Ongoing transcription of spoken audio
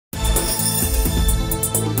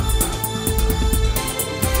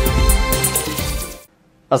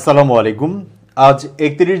আসসালামু আলাইকুম। আজ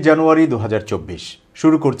 31 জানুয়ারি 2024।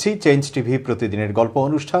 শুরু করছি চেঞ্জ টিভি প্রতিদিনের গল্প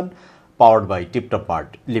অনুষ্ঠান powered by tiptop art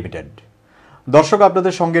limited. দর্শক,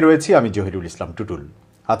 আপনাদের সঙ্গে রয়েছি আমি জহিরুল ইসলাম টুটুল।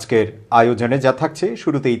 আজকের আয়োজনে যা থাকছে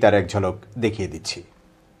শুরুতেই তার এক ঝলক দেখিয়ে দিচ্ছি।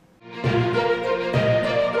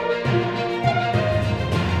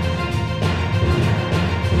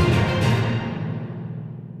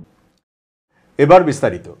 এবার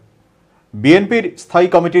বিস্তারিত। বিএনপির স্থায়ী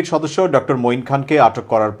কমিটির সদস্য ড.মঈন খানকে আটক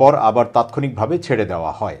করার পর আবার তাৎক্ষণিকভাবে ছেড়ে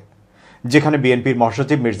দেওয়া হয়, যেখানে বিএনপির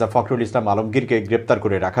মহাসচিব মির্জা ফখরুল ইসলাম আলমগীরকে গ্রেপ্তার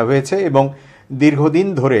করে রাখা হয়েছে এবং দীর্ঘদিন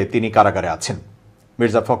ধরে তিনি কারাগারে আছেন।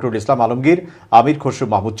 মির্জা ফখরুল ইসলাম আলমগীর, আমির খসরু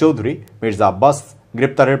মাহমুদ চৌধুরী, মির্জা আব্বাস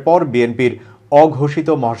গ্রেপ্তারের পর বিএনপির অঘোষিত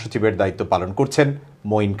মহাসচিবের দায়িত্ব পালন করছেন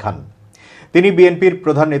মঈন খান। তিনি বিএনপির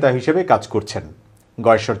প্রধান নেতা হিসেবে কাজ করছেন।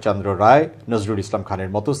 গয়েশ্বরচন্দ্র রায়, নজরুল ইসলাম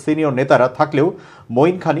খানের মতো সিনিয়র নেতারা থাকলেও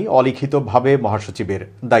মঈন খানই অলিখিতভাবে মহাসচিবের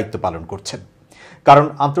দায়িত্ব পালন করছেন, কারণ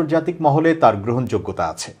আন্তর্জাতিক মহলে তার গ্রহণযোগ্যতা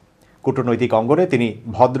আছে। কূটনৈতিক অঙ্গনে তিনি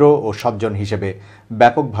ভদ্র ও সজ্জন হিসেবে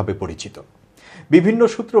ব্যাপকভাবে পরিচিত। বিভিন্ন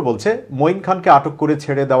সূত্র বলছে, মঈন খানকে আটক করে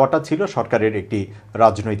ছেড়ে দেওয়াটা ছিল সরকারের একটি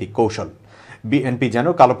রাজনৈতিক কৌশল। বিএনপি যেন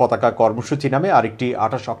কালো পতাকা কর্মসূচি নামে আরেকটি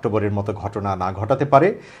 28 অক্টোবরের মতো ঘটনা না ঘটাতে পারে,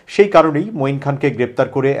 সেই কারণেই মঈন খানকে গ্রেপ্তার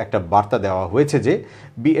করে একটা বার্তা দেওয়া হয়েছে যে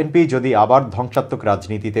বিএনপি যদি আবার ধ্বংসাত্মক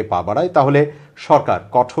রাজনীতিতে পা বাড়ায় তাহলে সরকার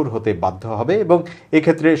কঠোর হতে বাধ্য হবে এবং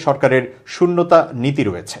এক্ষেত্রে সরকারের শূন্যতা নীতি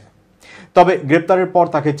রয়েছে। তবে গ্রেপ্তারের পর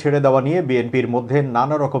তাকে ছেড়ে দেওয়া নিয়ে বিএনপির মধ্যে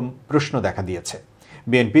নানা রকম প্রশ্ন দেখা দিয়েছে।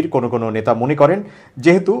 বিএনপির কোনো নেতা মনে করেন,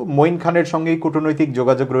 যেহেতু মঈন খানের সঙ্গেই কূটনৈতিক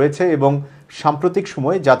যোগাযোগ রয়েছে এবং সাম্প্রতিক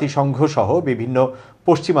সময়ে জাতিসংঘ সহ বিভিন্ন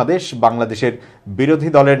পশ্চিমা দেশ বাংলাদেশের বিরোধী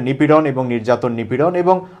দলের নিপীড়ন এবং নির্যাতন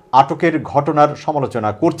এবং আটকের ঘটনার সমালোচনা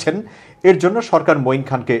করছেন, এর জন্য সরকার মঈন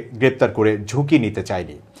খানকে গ্রেপ্তার করে ঝুঁকি নিতে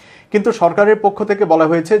চায়নি। কিন্তু সরকারের পক্ষ থেকে বলা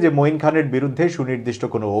হয়েছে যে মঈন খানের বিরুদ্ধে সুনির্দিষ্ট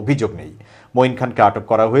কোনো অভিযোগ নেই। মঈন খানকে আটক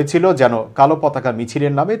করা হয়েছিল যেন কালো পতাকা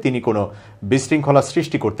মিছিলের নামে তিনি কোনো বিশৃঙ্খলা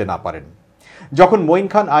সৃষ্টি করতে না পারেন। যখন মঈন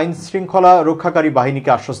খান আইন শৃঙ্খলা রক্ষাকারী বাহিনীকে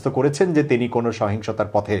আশ্বস্ত করেছেন যে তিনি কোনো সহিংসতার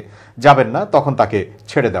পথে যাবেন না, তখন তাকে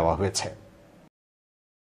ছেড়ে দেওয়া হয়েছে।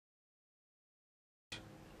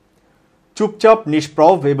 চুপচাপ,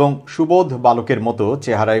 নিষ্প্রভ এবং সুবোধ বালকের মতো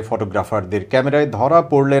চেহারায় ফটোগ্রাফারদের ক্যামেরায় ধরা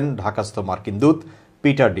পড়লেন ঢাকাস্থ মার্কিন দূত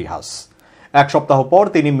পিটার ডি হাস। এক সপ্তাহ পর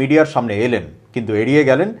তিনি মিডিয়ার সামনে এলেন, কিন্তু এড়িয়ে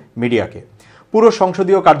গেলেন মিডিয়াকে। পুরো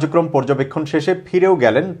সংসদীয় কার্যক্রম পর্যবেক্ষণ শেষে ফিরেও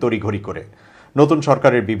গেলেন তড়িঘড়ি করে। নতুন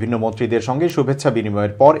সরকারের বিভিন্ন মন্ত্রীদের সঙ্গে শুভেচ্ছা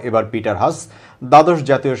বিনিময়ের পর এবার পিটার হাস দ্বাদশ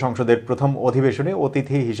জাতীয় সংসদের প্রথম অধিবেশনে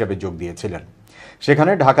অতিথি হিসেবে যোগ দিয়েছিলেন।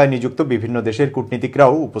 সেখানে ঢাকায় নিযুক্ত বিভিন্ন দেশের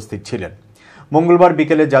কূটনীতিকরাও উপস্থিত ছিলেন। মঙ্গলবার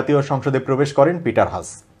বিকেলে জাতীয় সংসদে প্রবেশ করেন পিটার হাস।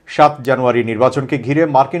 7 জানুয়ারি নির্বাচনকে ঘিরে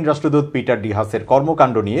মার্কিন রাষ্ট্রদূত পিটার ডি হাসের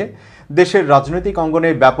কর্মকাণ্ড নিয়ে দেশের রাজনৈতিক অঙ্গনে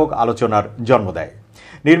ব্যাপক আলোচনার জন্ম দেয়।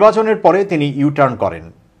 নির্বাচনের পরে তিনি ইউটার্ন করেন,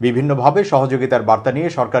 বিভিন্নভাবে সহযোগিতার বার্তা নিয়ে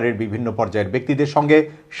সরকারের বিভিন্ন পর্যায়ের ব্যক্তিদের সঙ্গে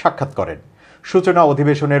সাক্ষাৎ করেন। সূচনা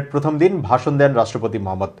অধিবেশনের প্রথম দিন ভাষণ দেন রাষ্ট্রপতি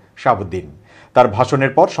মোহাম্মদ শাহাবুদ্দিন। তার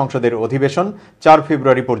ভাষণের পর সংসদের অধিবেশন 4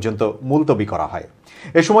 ফেব্রুয়ারি পর্যন্ত মুলতবি করা হয়।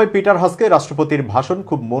 এ সময় পিটার হাসকে রাষ্ট্রপতির ভাষণ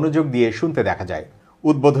খুব মনোযোগ দিয়ে শুনতে দেখা যায়।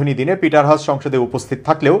 উদ্বোধনী দিনে পিটার হাস সংসদে উপস্থিত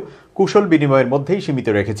থাকলেও কুশল বিনিময়ের মধ্যেই সীমিত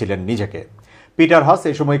রেখেছিলেন নিজেকে। পিটার হাস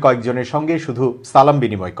এ সময় কয়েকজনের সঙ্গে শুধু সালাম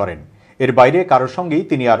বিনিময় করেন, এর বাইরে কারোর সঙ্গেই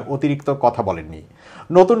তিনি আর অতিরিক্ত কথা বলেননি।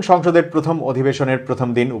 নতুন সংসদের প্রথম অধিবেশনের প্রথম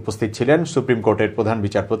দিন উপস্থিত ছিলেন সুপ্রিম কোর্টের প্রধান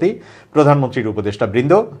বিচারপতি, প্রধানমন্ত্রীর উপদেষ্টা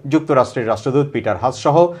বৃন্দ, যুক্তরাষ্ট্রের রাষ্ট্রদূত পিটার হাস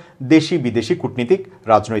সহ দেশি বিদেশি কূটনীতিক,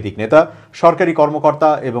 রাজনৈতিক নেতা, সরকারি কর্মকর্তা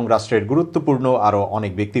এবং রাষ্ট্রের গুরুত্বপূর্ণ আরও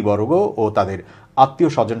অনেক ব্যক্তিবর্গ ও তাদের আত্মীয়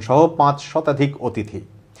স্বজন সহ 5 শতাধিক অতিথি।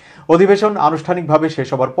 অধিবেশন আনুষ্ঠানিকভাবে শেষ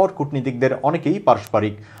হবার পর কূটনীতিকদের অনেকেই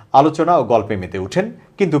পারস্পরিক আলোচনা ও গল্পে মেতে ওঠেন,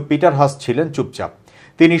 কিন্তু পিটার হাস ছিলেন চুপচাপ।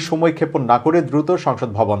 তিনি সময়ক্ষেপণ না করে দ্রুত সংসদ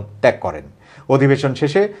ভবন ত্যাগ করেন। অধিবেশন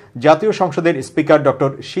শেষে জাতীয় সংসদের স্পিকার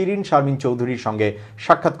ডক্টর শিরিন শারমিন চৌধুরীর সঙ্গে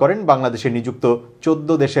সাক্ষাৎ করেন বাংলাদেশে নিযুক্ত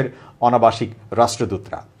 14 দেশের অনাবাসিক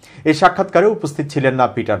রাষ্ট্রদূতরা। এই সাক্ষাৎকারে উপস্থিত ছিলেন না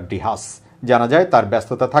পিটার ডি হাস। জানা যায় তার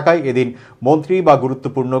ব্যস্ততা থাকায় এদিন মন্ত্রী বা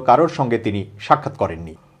গুরুত্বপূর্ণ কারোর সঙ্গে তিনি সাক্ষাৎ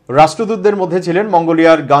করেননি। রাষ্ট্রদূতদের মধ্যে ছিলেন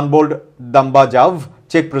মঙ্গোলিয়ার গানবোল্ড দাম্বাজাভ,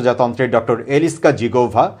 চেক প্রজাতন্ত্রের ডক্টর এলিস্কা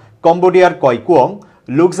জিগোভা, কম্বোডিয়ার কয় কুয়ং,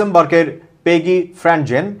 লুক্সেমবার্গের পেগি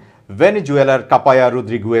ফ্র্যান্ডজেন, ভেনেজুয়েলার কাপায়া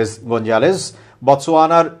রদ্রিগুয়েজ গঞ্জালেস,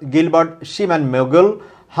 বতসোয়ানার গিলবার্ট শিম্যান মেগল,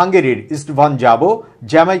 হাঙ্গেরির ইস্টভান জাবো,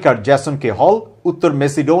 জ্যামাইকার জ্যাসন কে হল, উত্তর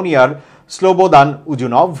মেসিডোনিয়ার স্লোবোদান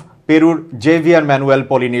উজুনভ, পেরুর জেভিয়ার ম্যানুয়েল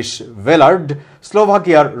পলিনিশ ভেলার্ড,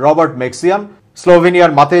 স্লোভাকিয়ার রবার্ট মেক্সিয়ান,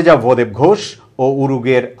 স্লোভেনিয়ার মাতেজা ভোদেব ঘোষ ও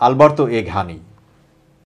উরুগুয়ের আলবার্তো এ ঘানি।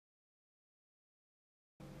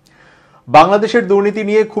 বাংলাদেশের দুর্নীতি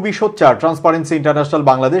নিয়ে খুবই সোচ্চার ট্রান্সপারেন্সি ইন্টারন্যাশনাল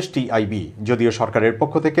বাংলাদেশ টিআইবি। যদিও সরকারের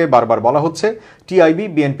পক্ষ থেকে বারবার বলা হচ্ছে টিআইবি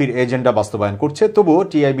বিএনপির এজেন্ডা বাস্তবায়ন করছে, তবুও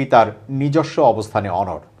টিআইবি তার নিজস্ব অবস্থানে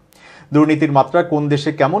অনড়। দুর্নীতির মাত্রা কোন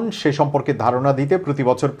দেশে কেমন সে সম্পর্কে ধারণা দিতে প্রতি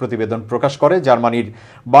বছর প্রতিবেদন প্রকাশ করে জার্মানির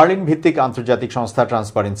বার্লিন ভিত্তিক আন্তর্জাতিক সংস্থা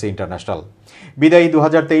ট্রান্সপারেন্সি ইন্টারন্যাশনাল। বিদায়ী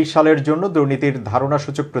 2023 সালের জন্য দুর্নীতির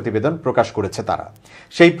ধারণাসূচক প্রতিবেদন প্রকাশ করেছে তারা।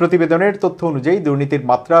 সেই প্রতিবেদনের তথ্য অনুযায়ী দুর্নীতির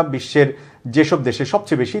মাত্রা বিশ্বের যেসব দেশে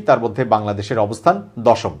সবচেয়ে বেশি তার মধ্যে বাংলাদেশের অবস্থান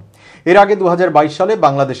 10ম। এর আগে 2022 সালে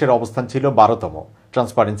বাংলাদেশের অবস্থান ছিল 12তম।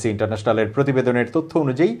 ট্রান্সপারেন্সি ইন্টারন্যাশনালের প্রতিবেদনের তথ্য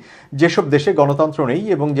অনুযায়ী যেসব দেশে গণতন্ত্র নেই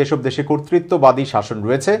এবং যেসব দেশে কর্তৃত্ববাদী শাসন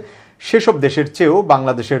রয়েছে সেসব দেশের চেয়েও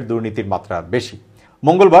বাংলাদেশের দুর্নীতির মাত্রা বেশি।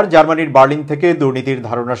 মঙ্গলবার জার্মানির বার্লিন থেকে দুর্নীতির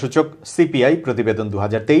ধারণাসূচক সিপিআই প্রতিবেদন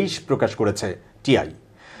 2023 প্রকাশ করেছে টিআই।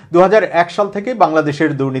 2001 সাল থেকে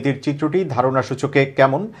বাংলাদেশের দুর্নীতির চিত্রটি ধারণাসূচকে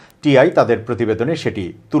কেমন টিআই তাদের প্রতিবেদনে সেটি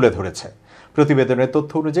তুলে ধরেছে। প্রতিবেদনের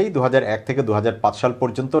তথ্য অনুযায়ী 2001 থেকে 2005 সাল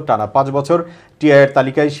পর্যন্ত টানা 5 বছর টিআইয়ের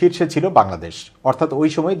তালিকায় শীর্ষে ছিল বাংলাদেশ। অর্থাৎ ওই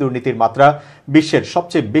সময় দুর্নীতির মাত্রা বিশ্বের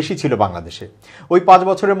সবচেয়ে বেশি ছিল বাংলাদেশে। ওই 5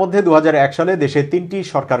 বছরের মধ্যে 2001 সালে দেশে 3টি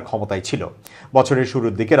সরকার ক্ষমতায় ছিল। বছরের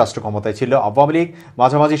শুরুর দিকে রাষ্ট্র ক্ষমতায় ছিল আওয়ামী লীগ,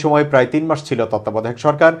 মাঝামাঝি সময়ে প্রায় 3 মাস ছিল তত্ত্বাবধায়ক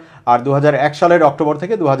সরকার, আর 2001 সালের অক্টোবর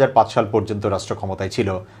থেকে 2005 সাল পর্যন্ত রাষ্ট্র ক্ষমতায় ছিল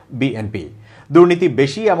বিএনপি। দুর্নীতি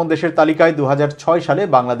বেশি এমন দেশের তালিকায় 2006 সালে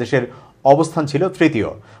বাংলাদেশের অবস্থান ছিল 3য়,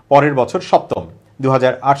 পরের বছর 7ম।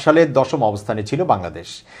 2008 সালে 10ম অবস্থানে ছিল বাংলাদেশ।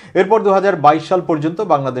 এরপর 2022 সাল পর্যন্ত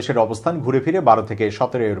বাংলাদেশের অবস্থান ঘুরে ফিরে 12 থেকে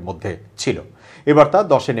 17 এর মধ্যে ছিল। এবার তা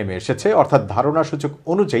 10-এ নেমে এসেছে, অর্থাৎ ধারণাসূচক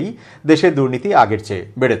অনুযায়ী দেশে দুর্নীতি আগের চেয়ে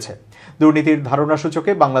বেড়েছে। দুর্নীতির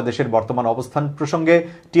ধারণাসূচকে বাংলাদেশের বর্তমান অবস্থান প্রসঙ্গে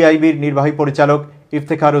টিআইবির নির্বাহী পরিচালক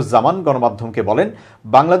ইফতেখারুজ্জামান গণমাধ্যমকে বলেন,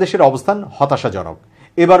 বাংলাদেশের অবস্থান হতাশাজনক।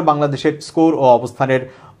 এবার বাংলাদেশের স্কোর ও অবস্থানের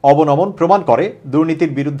অবনমন প্রমাণ করে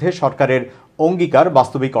দুর্নীতির বিরুদ্ধে সরকারের অঙ্গীকার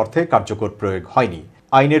বাস্তবিক অর্থে কার্যকর প্রয়োগ হয়নি।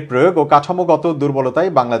 আইনের প্রয়োগ ও কাঠামোগত দুর্বলতায়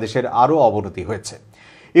বাংলাদেশের আরও অবনতি হয়েছে।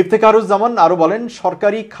 ইফতেখারুজ্জামান আরও বলেন,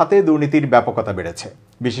 সরকারি খাতে দুর্নীতির ব্যাপকতা বেড়েছে।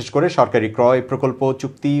 বিশেষ করে সরকারি ক্রয়, প্রকল্প,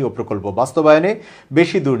 চুক্তি ও প্রকল্প বাস্তবায়নে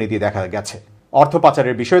বেশি দুর্নীতি দেখা গেছে। অর্থ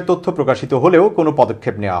পাচারের বিষয়ে তথ্য প্রকাশিত হলেও কোনো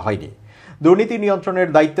পদক্ষেপ নেওয়া হয়নি। দুর্নীতি নিয়ন্ত্রণের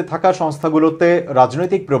দায়িত্বে থাকা সংস্থাগুলোতে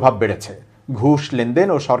রাজনৈতিক প্রভাব বেড়েছে। ঘুষ লেনদেন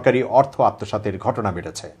ও সরকারি অর্থ আত্মসাতের ঘটনা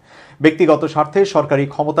বেড়েছে। ব্যক্তিগত স্বার্থে সরকারি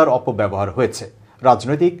ক্ষমতার অপব্যবহার হয়েছে।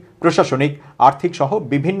 রাজনৈতিক, প্রশাসনিক, আর্থিক সহ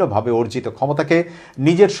বিভিন্নভাবে অর্জিত ক্ষমতাকে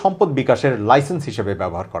নিজের সম্পদ বিকাশের লাইসেন্স হিসেবে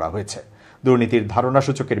ব্যবহার করা হয়েছে। দুর্নীতির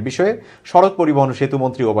ধারণাসূচকের বিষয়ে সড়ক পরিবহন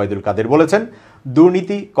সেতুমন্ত্রী ওবায়দুল কাদের বলেছেন,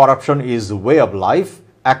 দুর্নীতি, corruption is way of life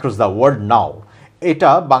across the world নাও। এটা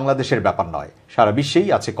বাংলাদেশের ব্যাপার নয়, সারা বিশ্বেই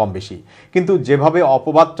আছে কম বেশি। কিন্তু যেভাবে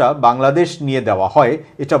অপবাদটা বাংলাদেশ নিয়ে দেওয়া হয়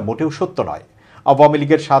এটা মোটেও সত্য নয়। আওয়ামী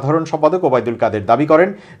লীগের সাধারণ সম্পাদক ওবায়দুল কাদের দাবি করেন,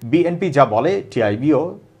 বিএনপি যা বলে টিআইবিও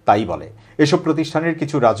তাই বলে। এসব প্রতিষ্ঠানের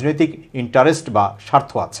কিছু রাজনৈতিক ইন্টারেস্ট বা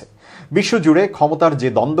স্বার্থ আছে। বিশ্বজুড়ে ক্ষমতার যে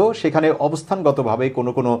দ্বন্দ্ব, সেখানে অবস্থানগতভাবে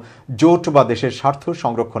কোনো কোনো জোট বা দেশের স্বার্থ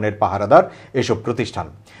সংরক্ষণের পাহারাদার এসব প্রতিষ্ঠান।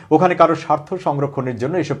 ওখানে কারো স্বার্থ সংরক্ষণের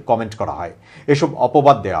জন্য এসব কমেন্ট করা হয়, এসব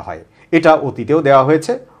অপবাদ দেওয়া হয়। এটা অতীতেও দেওয়া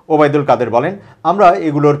হয়েছে। ওবায়দুল কাদের বলেন, আমরা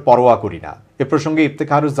এগুলোর পরোয়া করি না। এ প্রসঙ্গে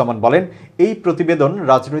ইফতেখারুজ্জামান বলেন, এই প্রতিবেদন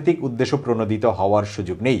রাজনৈতিক উদ্দেশ্য প্রণোদিত হওয়ার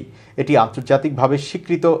সুযোগ নেই। এটি আন্তর্জাতিকভাবে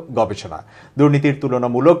স্বীকৃত গবেষণা। দুর্নীতির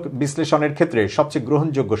তুলনামূলক বিশ্লেষণের ক্ষেত্রে সবচেয়ে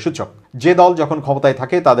গ্রহণযোগ্য সূচক। যে দল যখন ক্ষমতায়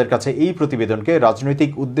থাকে তাদের কাছে এই প্রতিবেদনকে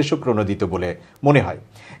রাজনৈতিক উদ্দেশ্য প্রণোদিত বলে মনে হয়।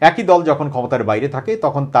 একই দল যখন ক্ষমতার বাইরে থাকে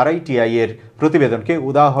তখন তারাই টিআই এর প্রতিবেদনকে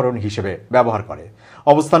উদাহরণ হিসেবে ব্যবহার করে।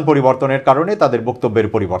 অবস্থান পরিবর্তনের কারণে তাদের বক্তব্যের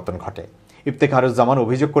পরিবর্তন ঘটে। ইফতেখারুজ্জামান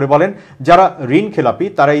অভিযোগ করে বলেন, যারা ঋণ খেলাপি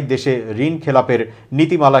তারাই দেশে ঋণ খেলাপের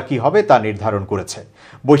নীতিমালা কি হবে তা নির্ধারণ করেছে।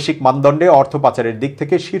 বৈশ্বিক মানদণ্ডে অর্থ পাচারের দিক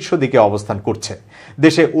থেকে শীর্ষ দিকে অবস্থান করছে।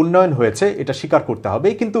 দেশে উন্নয়ন হয়েছে, এটা স্বীকার করতে হবে।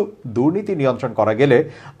 কিন্তু দুর্নীতি নিয়ন্ত্রণ করা গেলে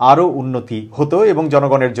আরও উন্নতি হতো এবং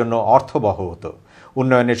জনগণের জন্য অর্থবহ হতো।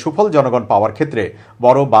 উন্নয়নের সুফল জনগণ পাওয়ার ক্ষেত্রে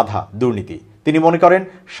বড় বাধা দুর্নীতি। তিনি মনে করেন,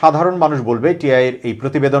 সাধারণ মানুষ বলবে টিআই এর এই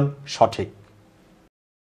প্রতিবেদন সঠিক।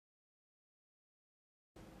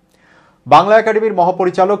 বাংলা একাডেমির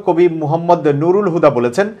মহাপরিচালক কবি মুহাম্মদ নুরুল হুদা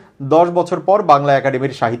বলেছেন, 10 বছর পর বাংলা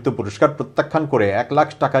একাডেমির সাহিত্য পুরস্কার প্রত্যাখ্যান করে 1 লাখ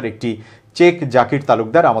টাকার একটি চেক জাকির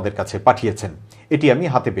তালুকদার আমাদের কাছে পাঠিয়েছেন। এটি আমি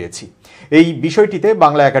হাতে পেয়েছি। এই বিষয়টিতে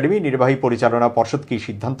বাংলা একাডেমি নির্বাহী পরিচালনা পর্ষদ কি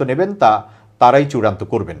সিদ্ধান্ত নেবেন তা তারাই চূড়ান্ত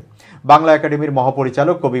করবেন। বাংলা একাডেমির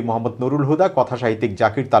মহাপরিচালক কবি মোহাম্মদ নুরুল হুদা কথা সাহিত্যিক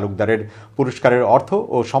জাকির তালুকদারের পুরস্কারের অর্থ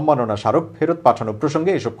ও সম্মাননা স্মারক ফেরত পাঠানো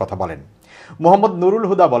প্রসঙ্গে এসব কথা বলেন। মোহাম্মদ নুরুল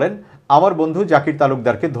হুদা বলেন, আমার বন্ধু জাকির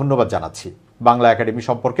তালুকদারকে ধন্যবাদ জানাচ্ছি। বাংলা একাডেমি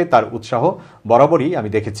সম্পর্কে তার উৎসাহ বরাবরই আমি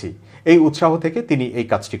দেখেছি। এই উৎসাহ থেকে তিনি এই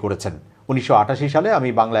কাজটি করেছেন। 1988 সালে আমি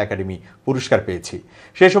বাংলা একাডেমি পুরস্কার পেয়েছি।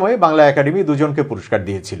 সে সময়ে বাংলা একাডেমি দুজনকে পুরস্কার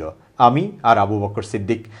দিয়েছিল। আমি আর আবু বকর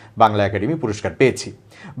সিদ্দিক বাংলা একাডেমি পুরস্কার পেয়েছি।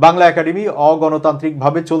 বাংলা একাডেমি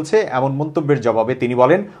অগণতান্ত্রিকভাবে চলছে এমন মন্তব্যের জবাবে তিনি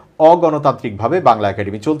বলেন, অগণতান্ত্রিকভাবে বাংলা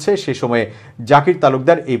একাডেমি চলছে। সে সময়ে জাকির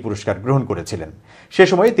তালুকদার এই পুরস্কার গ্রহণ করেছিলেন। সে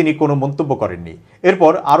সময়ে তিনি কোনো মন্তব্য করেননি।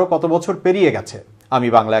 এরপর আরও কত বছর পেরিয়ে গেছে। আমি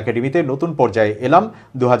বাংলা একাডেমিতে নতুন পর্যায়ে এলাম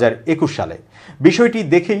 2021 সালে। বিষয়টি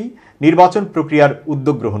দেখেই নির্বাচন প্রক্রিয়ার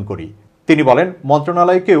উদ্যোগ গ্রহণ করি। তিনি বলেন,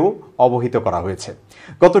 মন্ত্রণালয়কেও অবহিত করা হয়েছে।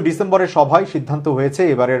 গত ডিসেম্বরের সভায় সিদ্ধান্ত হয়েছে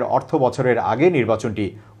এবারের অর্থ বছরের আগে নির্বাচনটি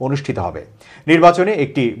অনুষ্ঠিত হবে। নির্বাচনে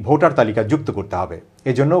একটি ভোটার তালিকা যুক্ত করতে হবে।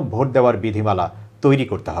 এজন্য ভোট দেওয়ার বিধিমালা তৈরি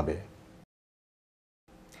করতে হবে।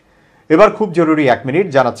 এবার খুব জরুরি 1 মিনিট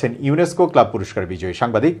জানাচ্ছেন ইউনেস্কো ক্লাব পুরস্কার বিজয়ী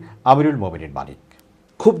সাংবাদিক আমিরুল মোমিনিন মানিক।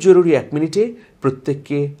 খুব জরুরি 1 মিনিটে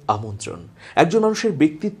প্রত্যেককে আমন্ত্রণ। একজন মানুষের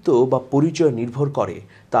ব্যক্তিত্ব বা পরিচয় নির্ভর করে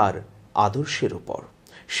তার আদর্শের উপর।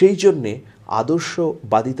 সেই জন্যে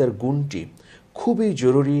আদর্শবাদিতার গুণটি খুবই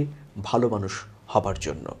জরুরি ভালো মানুষ হবার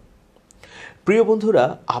জন্য। প্রিয় বন্ধুরা,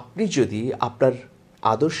 আপনি যদি আপনার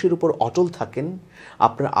আদর্শের উপর অটল থাকেন,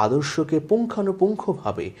 আপনার আদর্শকে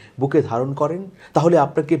পুঙ্খানুপুঙ্খভাবে বুকে ধারণ করেন, তাহলে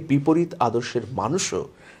আপনাকে বিপরীত আদর্শের মানুষও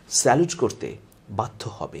স্যালুট করতে বাধ্য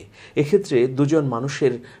হবে। এক্ষেত্রে দুজন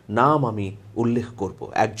মানুষের নাম আমি উল্লেখ করব।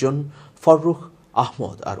 একজন ফররুখ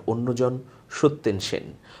আহমদ আর অন্যজন সত্যেন সেন।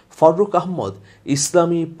 ফররুখ আহমদ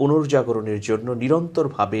ইসলামী পুনর্জাগরণের জন্য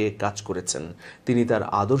নিরন্তরভাবে কাজ করেছেন। তিনি তার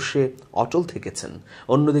আদর্শে অটল থেকেছেন।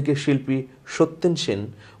 অন্যদিকে শিল্পী সত্যেন সেন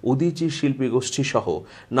উদীচী শিল্পী গোষ্ঠী সহ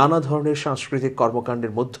নানা ধরনের সাংস্কৃতিক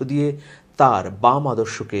কর্মকাণ্ডের মধ্য দিয়ে তার বাম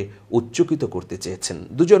আদর্শকে উচ্চকিত করতে চেয়েছেন।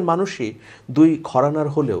 দুজন মানুষই দুই ঘরানার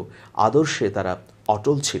হলেও আদর্শে তারা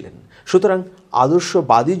অটল ছিলেন। সুতরাং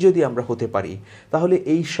আদর্শবাদী যদি আমরা হতে পারি, তাহলে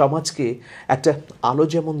এই সমাজকে একটা আলো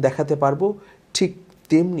যেমন দেখাতে পারবো, ঠিক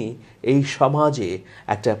তেমনি এই সমাজে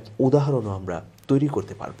একটা উদাহরণও আমরা তৈরি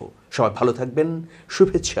করতে পারবো। সবাই ভালো থাকবেন।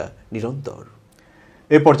 শুভেচ্ছা নিরন্তর।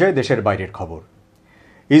 এ পর্যায়ে দেশের বাইরের খবর।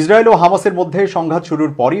 ইসরায়েল ও হামাসের মধ্যে সংঘাত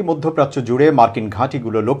শুরুর পরই মধ্যপ্রাচ্য জুড়ে মার্কিন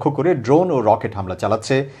ঘাঁটিগুলো লক্ষ্য করে ড্রোন ও রকেট হামলা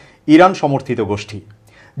চালাচ্ছে ইরান সমর্থিত গোষ্ঠী।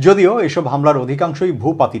 যদিও এসব হামলার অধিকাংশই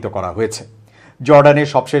ভূপাতিত করা হয়েছে। জর্ডানে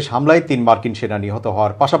সবশেষ হামলায় 3 মার্কিন সেনা নিহত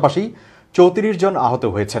হওয়ার পাশাপাশি 34 জন আহত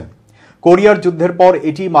হয়েছেন। কোরিয়ার যুদ্ধের পর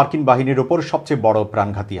এটি মার্কিন বাহিনীর ওপর সবচেয়ে বড়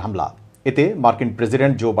প্রাণঘাতী হামলা। এতে মার্কিন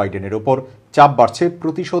প্রেসিডেন্ট জো বাইডেনের ওপর চাপ বাড়ছে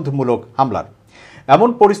প্রতিশোধমূলক হামলার। এমন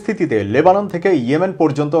পরিস্থিতিতে লেবানন থেকে ইয়েমেন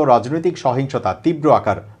পর্যন্ত রাজনৈতিক সহিংসতা তীব্র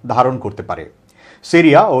আকার ধারণ করতে পারে।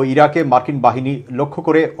 সিরিয়া ও ইরাকে মার্কিন বাহিনী লক্ষ্য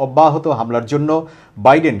করে অব্যাহত হামলার জন্য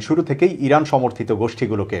বাইডেন শুরু থেকেই ইরান সমর্থিত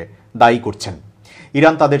গোষ্ঠীগুলোকে দায়ী করছেন।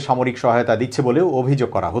 ইরান তাদের সামরিক সহায়তা দিচ্ছে বলেও অভিযোগ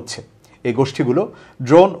করা হচ্ছে। এই গোষ্ঠীগুলো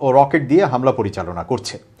ড্রোন ও রকেট দিয়ে হামলা পরিচালনা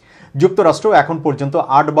করছে। যুক্তরাষ্ট্র এখন পর্যন্ত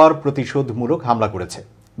 8 বার প্রতিশোধমূলক হামলা করেছে।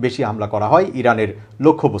 বেশি হামলা করা হয় ইরানের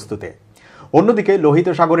লক্ষ্যবস্তুতে। অন্যদিকে লোহিত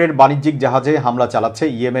সাগরের বাণিজ্যিক জাহাজে হামলা চালাচ্ছে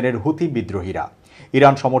ইয়েমেনের হুথি বিদ্রোহীরা।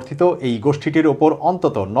 ইরান সমর্থিত এই গোষ্ঠীটির ওপর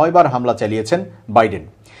অন্তত 9 বার হামলা চালিয়েছেন বাইডেন।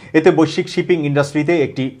 এতে বৈশ্বিক শিপিং ইন্ডাস্ট্রিতে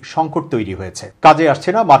একটি সংকট তৈরি হয়েছে। কাজে আসছে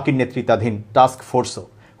না মার্কিন নেতৃত্বাধীন টাস্ক ফোর্সও।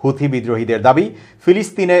 হুথি বিদ্রোহীদের দাবি,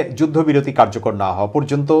 ফিলিস্তিনে যুদ্ধবিরতি কার্যকর না হওয়া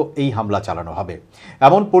পর্যন্ত এই হামলা চালানো হবে।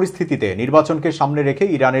 এমন পরিস্থিতিতে নির্বাচনকে সামনে রেখে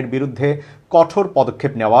ইরানের বিরুদ্ধে কঠোর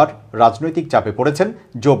পদক্ষেপ নেওয়ার রাজনৈতিক চাপে পড়েছেন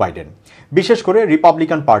জো বাইডেন, বিশেষ করে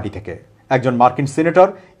রিপাবলিকান পার্টি থেকে। একজন মার্কিন সিনেটর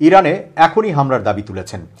ইরানে এখনই হামলার দাবি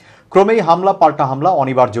তুলেছেন। ক্রমেই হামলা পাল্টা হামলা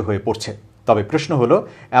অনিবার্য হয়ে পড়ছে। তবে প্রশ্ন হলো,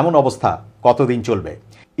 এমন অবস্থা কতদিন চলবে?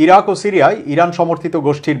 ইরাক ও সিরিয়ায় ইরান সমর্থিত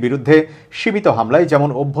গোষ্ঠীর বিরুদ্ধে সীমিত হামলায় যেমন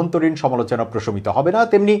অভ্যন্তরীণ সমালোচনা প্রশমিত হবে না,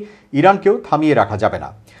 তেমনি ইরানকেও থামিয়ে রাখা যাবে না।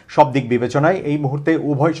 সব দিক বিবেচনায় এই মুহূর্তে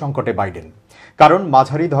উভয় সংকটে বাইডেন। কারণ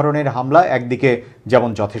মাঝারি ধরনের হামলা একদিকে যেমন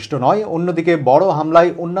যথেষ্ট নয়, অন্যদিকে বড়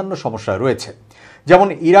হামলায় অন্যান্য সমস্যা রয়েছে। যেমন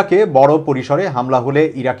ইরাকে বড় পরিসরে হামলা হলে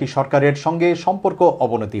ইরাকি সরকারের সঙ্গে সম্পর্ক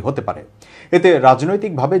অবনতি হতে পারে। এতে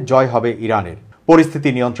রাজনৈতিকভাবে জয় হবে ইরানের। পরিস্থিতি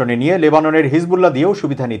নিয়ন্ত্রণে নিয়ে লেবাননের হিজবুল্লাহ দিয়েও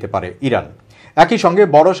সুবিধা নিতে পারে ইরান। একই সঙ্গে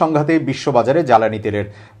বড় সংঘাতে বিশ্ববাজারে জ্বালানি তেলের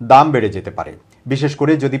দাম বেড়ে যেতে পারে, বিশেষ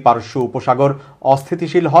করে যদি পারস্য উপসাগর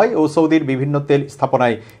অস্থিতিশীল হয় ও সৌদির বিভিন্ন তেল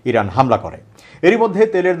স্থাপনায় ইরান হামলা করে। এরই মধ্যে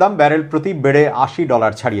তেলের দাম ব্যারেল প্রতি বেড়ে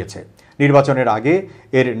 $80 ছাড়িয়েছে। নির্বাচনের আগে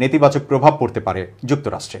এর নেতিবাচক প্রভাব পড়তে পারে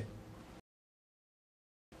যুক্তরাষ্ট্রে।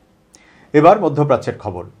 এবার মধ্যপ্রাচ্যের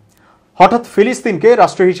খবর। হঠাৎ ফিলিস্তিনকে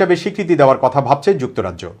রাষ্ট্র হিসেবে স্বীকৃতি দেওয়ার কথা ভাবছে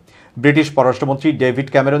যুক্তরাজ্য। ব্রিটিশ পররাষ্ট্রমন্ত্রী ডেভিড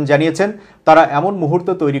ক্যামেরন জানিয়েছেন, তারা এমন মুহূর্ত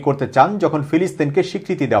তৈরি করতে চান যখন ফিলিস্তিনকে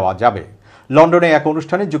স্বীকৃতি দেওয়া যাবে। লন্ডনে এক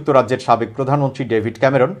অনুষ্ঠানে যুক্তরাজ্যের সাবেক প্রধানমন্ত্রী ডেভিড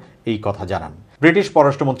ক্যামেরন এই কথা জানান। ব্রিটিশ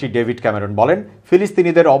পররাষ্ট্রমন্ত্রী ডেভিড ক্যামেরন বলেন,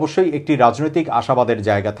 ফিলিস্তিনিদের অবশ্যই একটি রাজনৈতিক আশাবাদের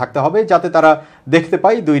জায়গা থাকতে হবে, যাতে তারা দেখতে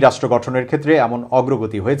পায় দুই রাষ্ট্র গঠনের ক্ষেত্রে এমন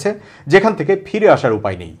অগ্রগতি হয়েছে যেখান থেকে ফিরে আসার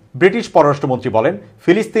উপায় নেই। ব্রিটিশ পররাষ্ট্রমন্ত্রী বলেন,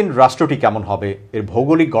 ফিলিস্তিন রাষ্ট্রটি কেমন হবে, এর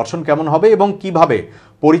ভৌগোলিক গঠন কেমন হবে এবং কিভাবে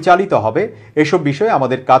পরিচালিত হবে, এসব বিষয়ে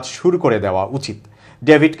আমাদের কাজ শুরু করে দেওয়া উচিত।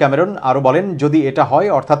 ডেভিড ক্যামেরন আরও বলেন, যদি এটা হয়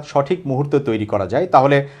অর্থাৎ সঠিক মুহূর্ত তৈরি করা যায়,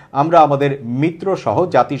 তাহলে আমরা আমাদের মিত্র সহ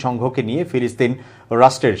জাতিসংঘকে নিয়ে ফিলিস্তিন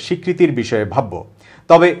রাষ্ট্রের স্বীকৃতির বিষয়ে ভাবব।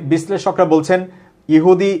 তবে বিশ্লেষকরা বলছেন,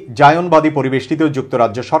 ইহুদি জায়নবাদী পরিবেষ্টিত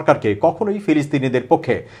যুক্তরাজ্য সরকারকে কখনোই ফিলিস্তিনিদের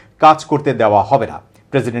পক্ষে কাজ করতে দেওয়া হবে না।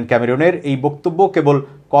 প্রেসিডেন্ট ক্যামেরনের এই বক্তব্য কেবল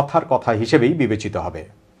কথার কথা হিসেবেই বিবেচিত হবে।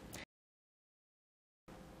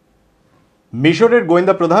 মিশরের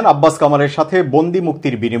গোয়েন্দা প্রধান আব্বাস কামালের সাথে বন্দি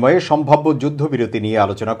মুক্তির বিনিময়ে সম্ভাব্য যুদ্ধবিরতি নিয়ে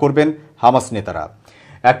আলোচনা করবেন হামাস নেতারা।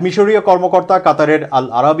 এক মিশরীয় কর্মকর্তা কাতারের আল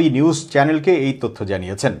আরাবি নিউজ চ্যানেলকে এই তথ্য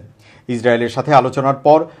জানিয়েছেন। ইসরায়েলের সাথে আলোচনার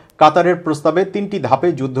পর কাতারের প্রস্তাবে 3টি ধাপে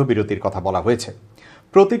যুদ্ধবিরতির কথা বলা হয়েছে।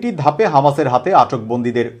 প্রতিটি ধাপে হামাসের হাতে আটক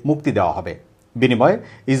বন্দীদের মুক্তি দেওয়া হবে। বিনিময়ে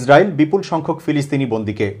ইসরায়েল বিপুল সংখ্যক ফিলিস্তিনি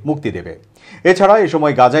বন্দীকে মুক্তি দেবে। এছাড়া এ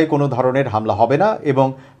সময় গাজায় কোনো ধরনের হামলা হবে না এবং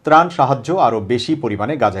ত্রাণ সাহায্য আরও বেশি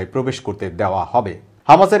পরিমাণে গাজায় প্রবেশ করতে দেওয়া হবে।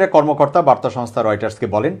 হামাসের এক কর্মকর্তা বার্তা সংস্থা রয়টার্সকে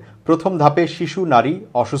বলেন, প্রথম ধাপে শিশু, নারী,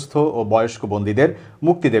 অসুস্থ ও বয়স্ক বন্দীদের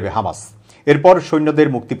মুক্তি দেবে হামাস। এরপর সৈন্যদের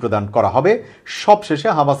মুক্তি প্রদান করা হবে। সবশেষে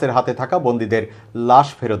হামাসের হাতে থাকা বন্দীদের লাশ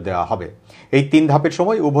ফেরত দেওয়া হবে। এই 3 ধাপের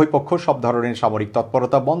সময় উভয় পক্ষ সব ধরনের সামরিক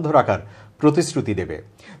তৎপরতা বন্ধ রাখার প্রতিশ্রুতি দেবে।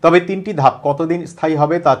 তবে 3টি ধাপ কতদিন স্থায়ী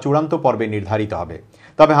হবে তা চূড়ান্ত পর্বে নির্ধারিত হবে।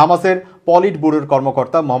 তবে হামাসের পলিট ব্যুরোর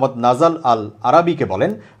কর্মকর্তা মোহাম্মদ নাজাল আল আরাবিকে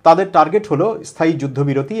বলেন, তাদের টার্গেট হল স্থায়ী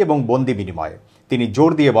যুদ্ধবিরতি এবং বন্দি বিনিময়। তিনি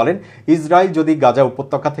জোর দিয়ে বলেন, ইসরায়েল যদি গাজা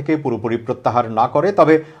উপত্যকা থেকে পুরোপুরি প্রত্যাহার না করে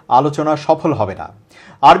তবে আলোচনা সফল হবে না।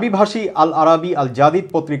 আরবিভাষী আল আরাবি আল জাদিদ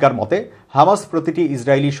পত্রিকার মতে, হামাস প্রতিটি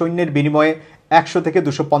ইসরায়েলি সৈন্যের বিনিময়ে 100 থেকে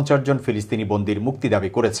 250 জন ফিলিস্তিনি বন্দীর মুক্তি দাবি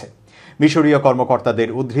করেছে। মিশরীয় কর্মকর্তাদের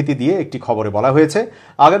উদ্ধৃতি দিয়ে একটি খবরে বলা হয়েছে,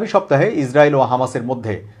 আগামী সপ্তাহে ইসরায়েল ও হামাসের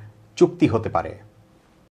মধ্যে চুক্তি হতে পারে।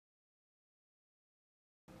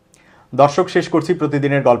 দর্শক, শেষ করছি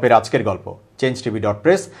প্রতিদিনের গল্পের আজকের গল্প।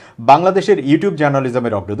 ChangeTv.press বাংলাদেশের ইউটিউব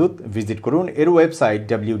জার্নালিজমের অগ্রদূত। ভিজিট করুন এর ওয়েবসাইট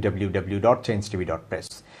www.changetv.press,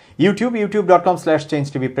 ইউটিউব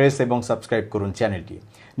youtube.com/changetvpress এবং সাবস্ক্রাইব করুন চ্যানেলটি।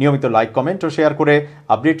 নিয়মিত লাইক, কমেন্ট ও শেয়ার করে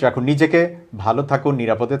আপডেট রাখুন নিজেকে। ভালো থাকুন,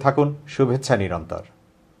 নিরাপদে থাকুন। শুভেচ্ছা নিরন্তর।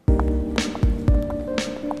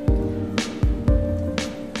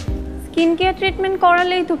 স্কিন কেয়ার ট্রিটমেন্ট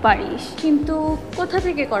করালেই তো পারিস, কিন্তু কোথা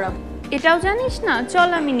থেকে করাবো এটাও জানিস না। চল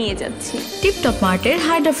আমি নিয়ে যাচ্ছি। টিপটপ মার্টের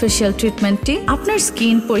হাইড্রা ফেশিয়াল ট্রিটমেন্টটি আপনার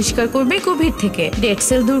স্কিন পরিষ্কার করবে গভীর থেকে, ডেড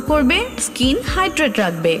সেল দূর করবে, স্কিন হাইড্রেট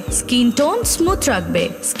রাখবে, স্কিন টোন স্মুথ রাখবে,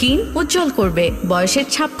 স্কিন উজ্জ্বল করবে, বয়সের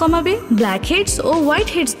ছাপ কমাবে, ব্ল্যাক হেডস ও হোয়াইট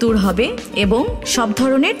হেডস দূর হবে এবং সব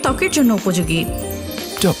ধরনের ত্বকের জন্য উপযোগী।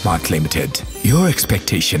 Top Mart Limited. Your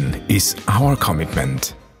expectation is our commitment.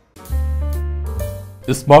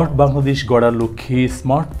 Smart Bangladesh গড়ার লক্ষ্যে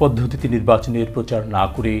স্মার্ট পদ্ধতিতে নির্বাচনের প্রচার না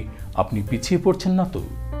করে আপনি পিছিয়ে পড়ছেন না তো?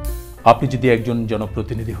 আপনি যদি একজন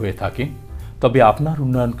জনপ্রতিনিধি হয়ে থাকেন, তবে আপনার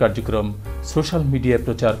উন্নয়ন কার্যক্রম সোশ্যাল মিডিয়ায়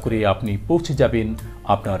প্রচার করে আপনি পৌঁছে যাবেন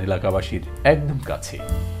আপনার এলাকাবাসীর একদম কাছে।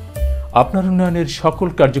 আপনার উন্নয়নের সকল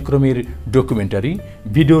কার্যক্রমের ডকুমেন্টারি,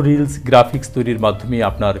 ভিডিও, রিলস, গ্রাফিক্স তৈরির মাধ্যমে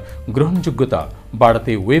আপনার গ্রহণযোগ্যতা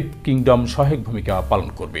বাড়াতে ওয়েব কিংডম সহায়ক ভূমিকা পালন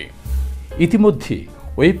করবে। ইতিমধ্যে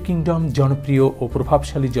ওয়েব কিংডম জনপ্রিয় ও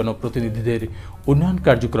প্রভাবশালী জনপ্রতিনিধিদের উন্নয়ন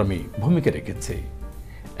কার্যক্রমে ভূমিকা রেখেছে।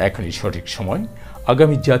 এখনই সঠিক সময়।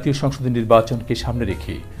 আগামী জাতীয় সংসদ নির্বাচনকে সামনে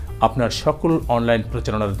রেখে আপনার সকল অনলাইন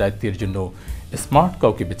প্রচারণার দায়িত্বের জন্য স্মার্ট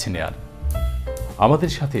কাউকে বেছে নেয়ার।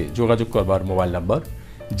 আমাদের সাথে যোগাযোগ করবার মোবাইল নাম্বার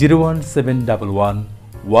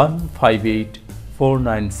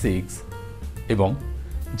 01711158496 এবং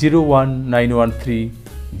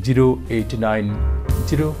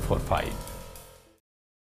 01913089045।